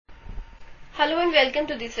Hello and welcome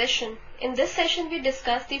to this session. In this session we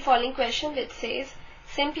discuss the following question which says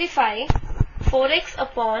simplify 4x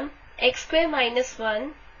upon x square minus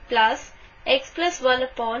 1 plus x plus 1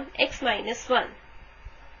 upon x minus 1.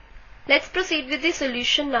 Let's proceed with the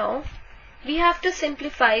solution now. We have to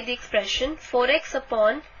simplify the expression 4x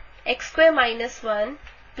upon x square minus 1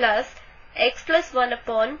 plus x plus 1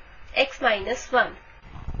 upon x minus 1.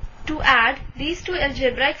 To add these two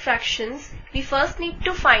algebraic fractions, we first need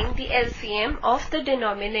to find the LCM of the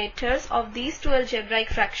denominators of these two algebraic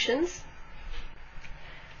fractions.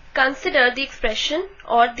 Consider the expression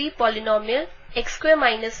or the polynomial x square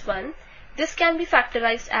minus 1. This can be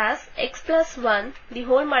factorized as x plus 1 the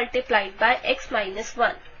whole multiplied by x minus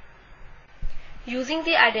 1. Using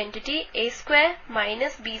the identity a square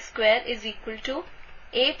minus b square is equal to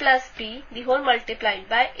a plus b the whole multiplied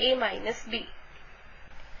by a minus b.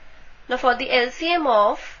 Now for the LCM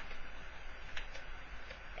of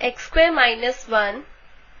x square minus 1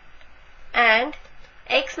 and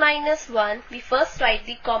x minus 1, we first write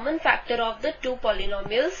the common factor of the two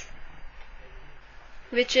polynomials,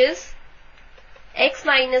 which is x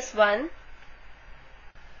minus 1.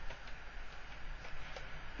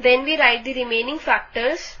 Then we write the remaining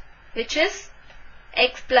factors, which is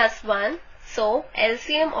x plus 1. So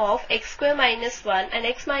LCM of x square minus 1 and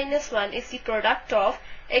x minus 1 is the product of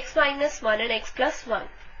x minus 1 and x plus 1.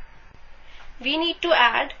 We need to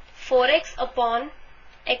add 4x upon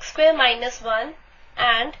x square minus 1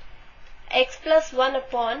 and x plus 1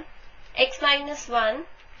 upon x minus 1.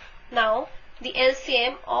 Now the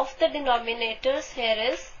LCM of the denominators here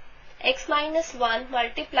is x minus 1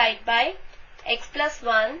 multiplied by x plus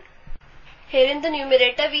 1. Here in the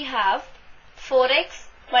numerator we have 4x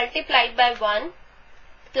multiplied by 1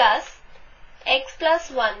 plus x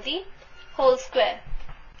plus 1 the whole square.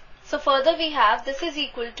 So further we have this is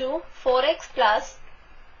equal to 4x plus,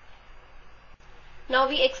 now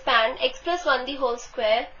we expand x plus 1 the whole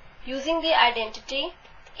square using the identity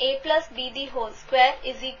a plus b the whole square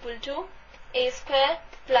is equal to a square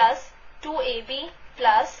plus 2ab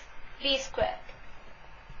plus b square.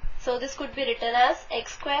 So this could be written as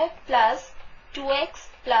x square plus 2x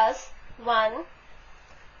plus 1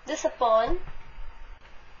 this upon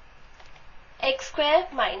x square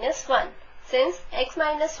minus 1. Since x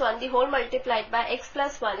minus 1 the whole multiplied by x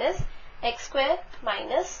plus 1 is x square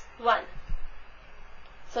minus 1.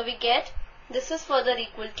 So we get this is further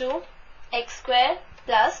equal to x square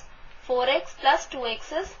plus 4x plus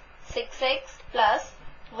 2x is 6x plus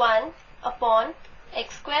 1 upon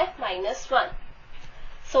x square minus 1.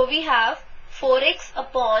 So we have 4x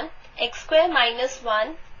upon x square minus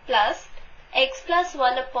 1 plus x plus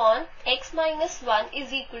 1 upon x minus 1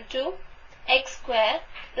 is equal to x square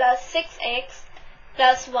plus 6x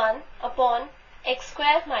plus 1 upon x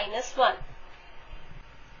square minus 1.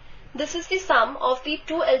 This is the sum of the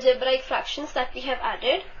two algebraic fractions that we have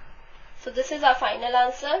added. So this is our final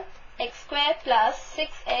answer, x square plus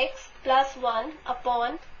 6x plus 1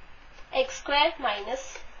 upon x square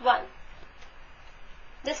minus 1.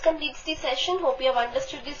 This completes the session. Hope you have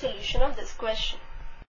understood the solution of this question.